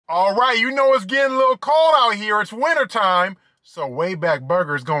All right, you know it's getting a little cold out here. It's winter time. So Wayback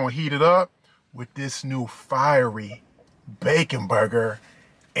Burgers gonna heat it up with this new fiery bacon burger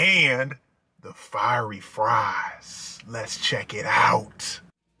and the fiery fries. Let's check it out.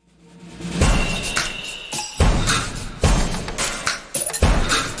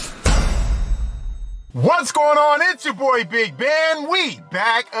 What's going on? It's your boy Big Ben. We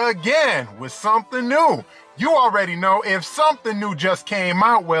back again with something new. You already know if something new just came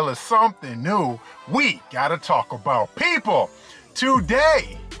out, well, it's something new we gotta talk about. People,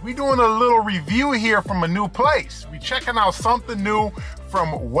 today we doing a little review here from a new place. We checking out something new from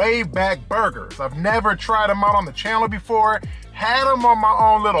Wayback Burgers. I've never tried them out on the channel before, had them on my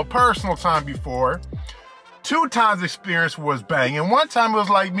own little personal time before. 2 times experience was banging, 1 time it was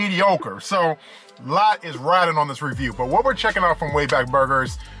like mediocre. So a lot is riding on this review. But what we're checking out from Wayback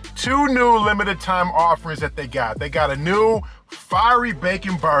Burgers, 2 new limited time offerings that they got. They got a new fiery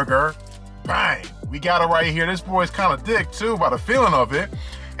bacon burger. Bang, we got it right here. This boy's kind of thick too by the feeling of it.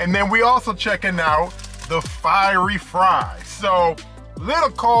 And then we also checking out the fiery fries. So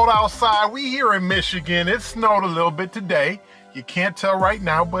little cold outside. We here in Michigan. It snowed a little bit today. You can't tell right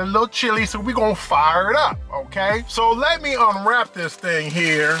now, but a little chilly, so we're gonna fire it up, okay? So let me unwrap this thing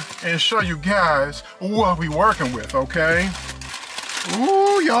here and show you guys what we working with, okay?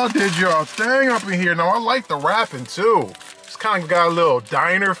 Ooh, y'all did your thing up in here. Now, I like the wrapping too. It's kind of got a little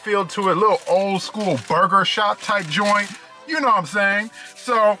diner feel to it, a little old school burger shop type joint. You know what I'm saying?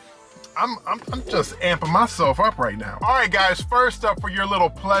 So, I'm just amping myself up right now. All right, guys, first up for your little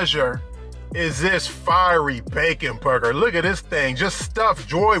pleasure is this fiery bacon burger. Look at this thing, just stuffed,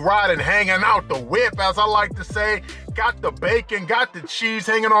 joyriding, hanging out the whip, as I like to say. Got the bacon, got the cheese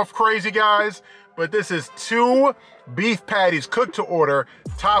hanging off crazy, guys. But this is 2 beef patties cooked to order,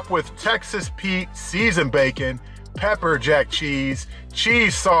 topped with Texas Pete seasoned bacon, pepper jack cheese,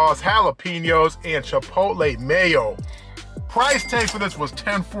 cheese sauce, jalapenos, and chipotle mayo. Price tag for this was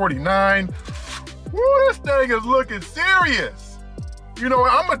 $10.49. Woo, this thing is looking serious. You know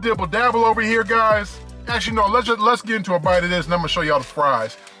what, I'm gonna dibble dabble over here, guys. Actually, no, let's get into a bite of this and I'm gonna show y'all the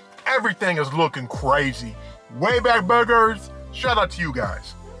fries. Everything is looking crazy. Wayback Burgers, shout out to you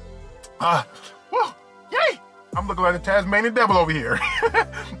guys. Woo, yay! I'm looking like the Tasmanian devil over here. All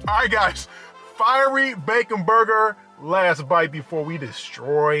right, guys, fiery bacon burger, last bite before we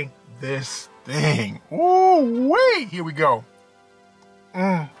destroy this thing. Ooh, wait, here we go.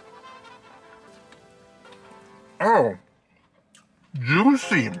 Oh.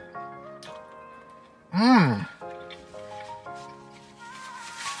 Juicy.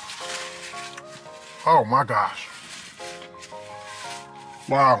 Oh my gosh.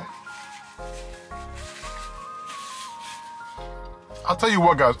 Wow. I'll tell you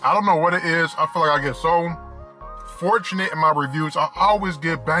what, guys, I don't know what it is. I feel like I get so fortunate in my reviews. I always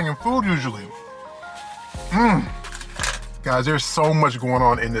get banging food usually. Guys, there's so much going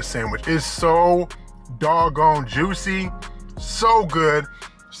on in this sandwich. It's so doggone juicy. So good,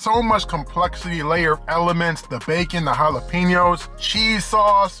 so much complexity, layer of elements, the bacon, the jalapenos, cheese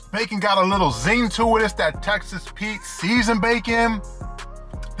sauce, bacon got a little zing to it. It's that Texas Pete seasoned bacon.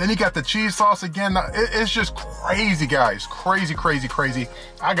 Then you got the cheese sauce again. It's just crazy, guys, crazy, crazy, crazy.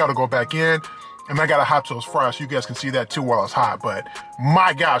 I gotta go back in and I gotta hot those fries so you guys can see that too while it's hot. But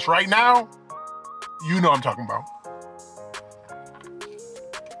my gosh, right now, you know what I'm talking about.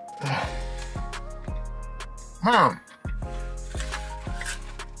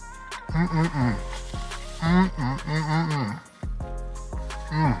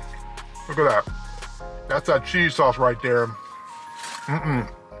 Look at that. That's that cheese sauce right there.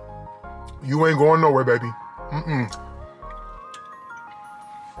 You ain't going nowhere, baby.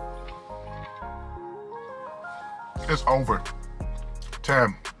 It's over.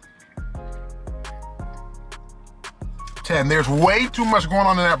 10. There's way too much going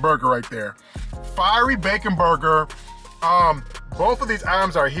on in that burger right there. Fiery bacon burger. Both of these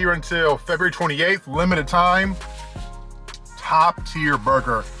items are here until February 28th, limited time. Top tier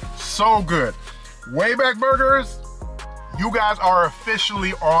burger, so good. Wayback Burgers, you guys are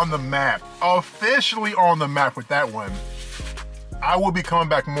officially on the map. Officially on the map with that one. I will be coming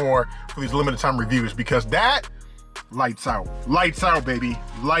back more for these limited time reviews because that, lights out. Lights out, baby,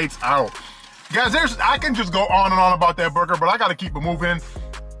 lights out. Guys, I can just go on and on about that burger, but I gotta keep it moving.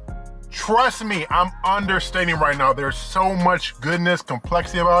 Trust me, I'm understanding right now. There's so much goodness,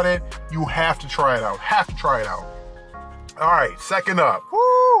 complexity about it. You have to try it out. Have to try it out. All right, second up.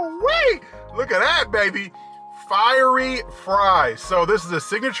 Woo, wait! Look at that, baby. Fiery fries. So this is a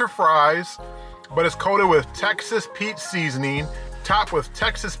signature fries, but it's coated with Texas Pete seasoning, topped with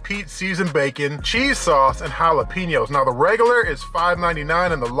Texas Pete seasoned bacon, cheese sauce, and jalapenos. Now the regular is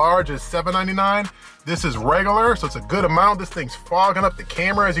 $5.99 and the large is $7.99. This is regular, so it's a good amount. This thing's fogging up the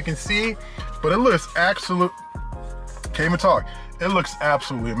camera, as you can see, but it looks can't even talk. It looks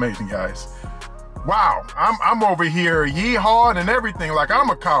absolutely amazing, guys. Wow, I'm over here yeehawing and everything like I'm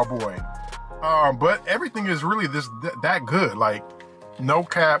a cowboy. But everything is really that good. Like, no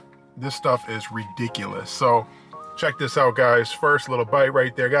cap, this stuff is ridiculous. So check this out, guys. First little bite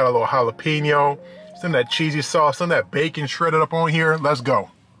right there. Got a little jalapeno, some of that cheesy sauce, some of that bacon shredded up on here. Let's go.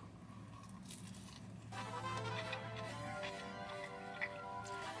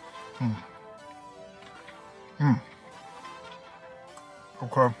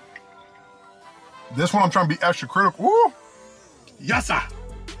 Okay. This one I'm trying to be extra critical. Woo! Yassa!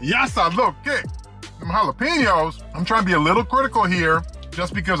 Yassa, look, kick. Them jalapenos, I'm trying to be a little critical here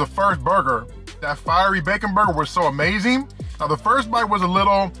just because the first burger, that fiery bacon burger was so amazing. Now the first bite was a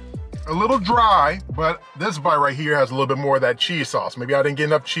little dry, but this bite right here has a little bit more of that cheese sauce. Maybe I didn't get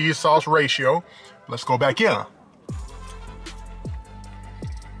enough cheese sauce ratio. Let's go back in.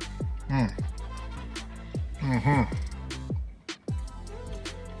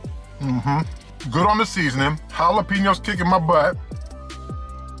 Good on the seasoning. Jalapenos kicking my butt.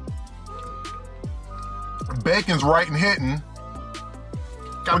 Bacon's right and hitting.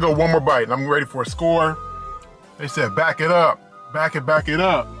 Gotta go one more bite and I'm ready for a score. They said back it up. Back it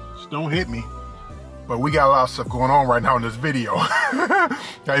up. Just don't hit me. But we got a lot of stuff going on right now in this video.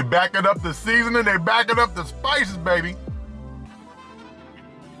 They backing up the seasoning, they backing up the spices, baby.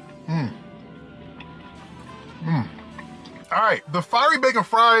 All right, the fiery bacon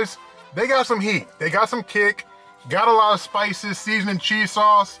fries, they got some heat. They got some kick, got a lot of spices, seasoning, cheese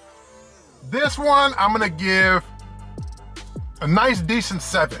sauce. This one, I'm gonna give a nice, decent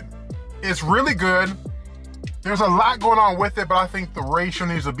 7. It's really good. There's a lot going on with it, but I think the ratio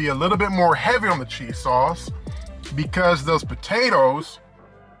needs to be a little bit more heavy on the cheese sauce because those potatoes,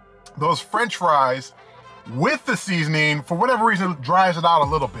 those French fries, with the seasoning, for whatever reason, it dries it out a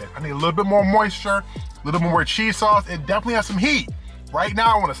little bit. I need a little bit more moisture, a little bit more cheese sauce. It definitely has some heat. Right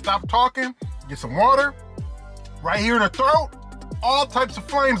now, I wanna stop talking, get some water. Right here in the throat, all types of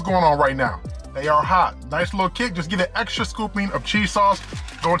flames going on right now. They are hot. Nice little kick, just give it an extra scooping of cheese sauce.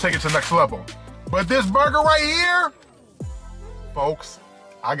 Go and take it to the next level. But this burger right here, folks,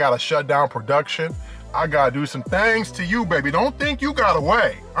 I gotta shut down production. I gotta do some things to you, baby. Don't think you got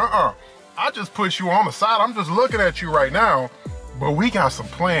away. I just put you on the side. I'm just looking at you right now, but we got some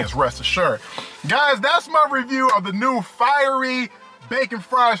plans, rest assured. Guys, that's my review of the new fiery bacon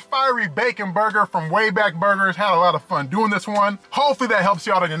fries, fiery bacon burger from Wayback Burgers. Had a lot of fun doing this one. Hopefully that helps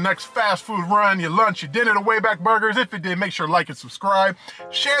you out on your next fast food run, your lunch, your dinner to Wayback Burgers. If it did, make sure to like and subscribe.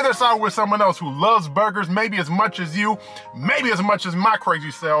 Share this out with someone else who loves burgers, maybe as much as you, maybe as much as my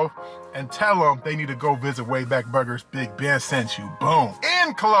crazy self, and tell them they need to go visit Wayback Burgers. Big Ben sent you. Boom.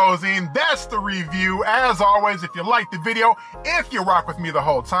 In closing, that's the review. As always, if you liked the video, if you rock with me the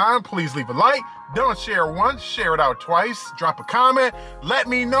whole time, please leave a like. Don't share once, share it out twice. Drop a comment. Let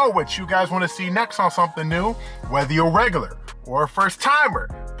me know what you guys want to see next on something new, whether you're regular or a first timer.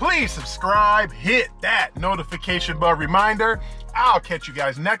 Please subscribe, hit that notification bell reminder. I'll catch you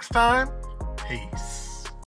guys next time. Peace.